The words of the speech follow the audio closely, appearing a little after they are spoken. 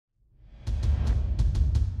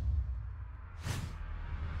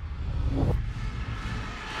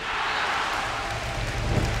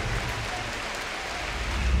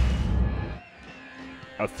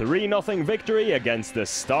A 3-0 victory against the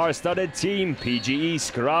star-studded team PGE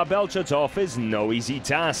Skra Belchatov is no easy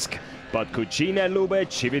task, but Kuchina Lube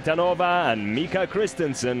Civitanova and Mika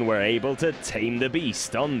Christensen were able to tame the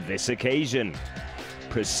beast on this occasion.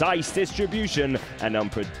 Precise distribution and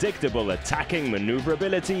unpredictable attacking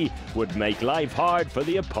maneuverability would make life hard for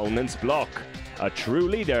the opponent's block. A true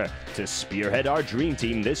leader to spearhead our dream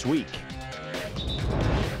team this week.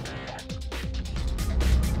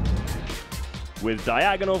 With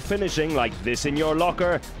diagonal finishing like this in your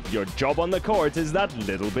locker, your job on the court is that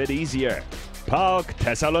little bit easier. PAOK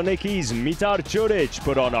Thessaloniki's Mitar Čurić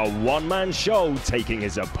put on a one-man show, taking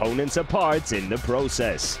his opponents apart in the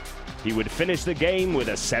process. He would finish the game with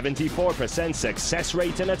a 74% success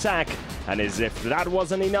rate in attack, and as if that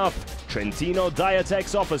wasn't enough, Trentino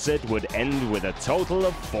Diatec's opposite would end with a total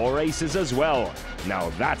of 4 aces as well. Now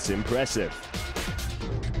that's impressive.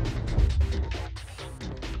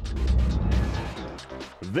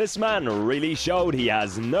 This man really showed he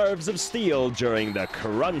has nerves of steel during the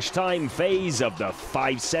crunch time phase of the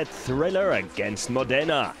 5-set thriller against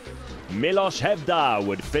Modena. Miloš Hevda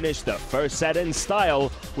would finish the first set in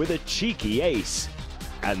style with a cheeky ace,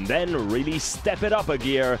 and then really step it up a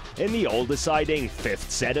gear in the all-deciding 5th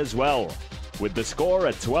set as well. With the score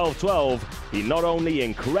at 12-12, he not only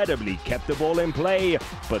incredibly kept the ball in play,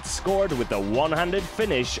 but scored with the one-handed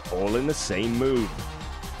finish all in the same move.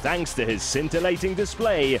 Thanks to his scintillating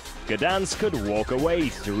display, Gdansk could walk away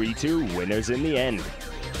 3-2 winners in the end.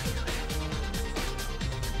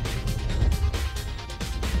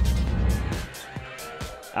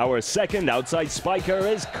 Our second outside spiker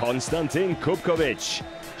is Konstantin Kupkovic.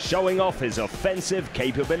 Showing off his offensive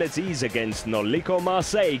capabilities against Noliko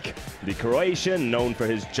Marseille, the Croatian, known for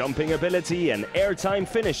his jumping ability and airtime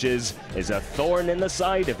finishes, is a thorn in the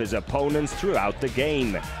side of his opponents throughout the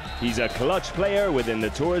game. He's a clutch player within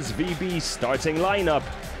the Tour's VB starting lineup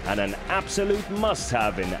and an absolute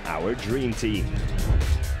must-have in our dream team.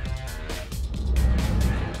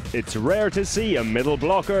 It's rare to see a middle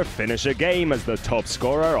blocker finish a game as the top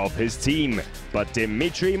scorer of his team, but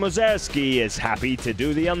Dmitry Muzersky is happy to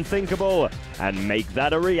do the unthinkable and make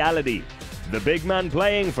that a reality. The big man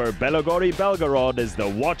playing for Belogori Belgorod is the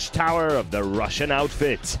watchtower of the Russian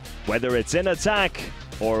outfit. Whether it's in attack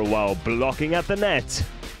or while blocking at the net,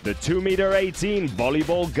 the 2-meter-18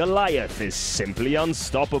 volleyball Goliath is simply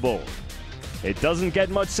unstoppable. It doesn't get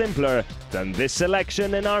much simpler than this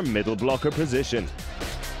selection in our middle blocker position.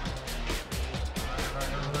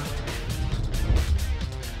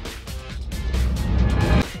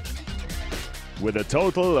 With a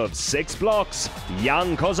total of 6 blocks,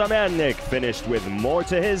 Jan Kozamernik finished with more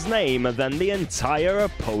to his name than the entire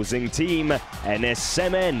opposing team,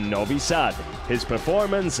 NSM Novi Sad. His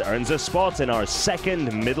performance earns a spot in our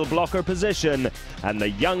second middle blocker position, and the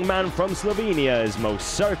young man from Slovenia is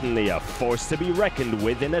most certainly a force to be reckoned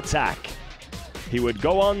with in attack. He would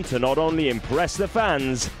go on to not only impress the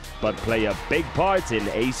fans, but play a big part in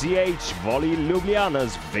ACH Volley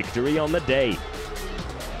Ljubljana's victory on the day.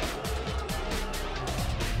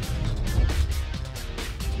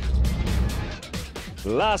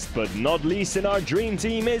 Last but not least in our dream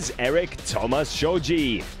team is Eric Thomas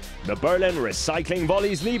Shoji. The Berlin Recycling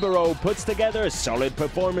Volleys libero puts together solid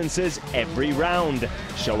performances every round,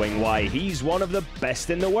 showing why he's one of the best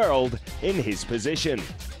in the world in his position.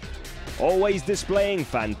 Always displaying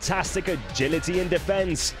fantastic agility in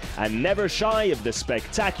defense and never shy of the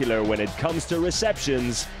spectacular when it comes to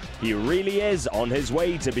receptions, he really is on his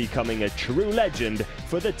way to becoming a true legend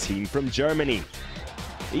for the team from Germany.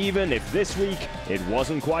 Even if this week it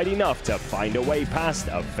wasn't quite enough to find a way past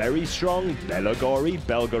a very strong Belogori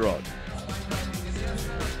Belgorod.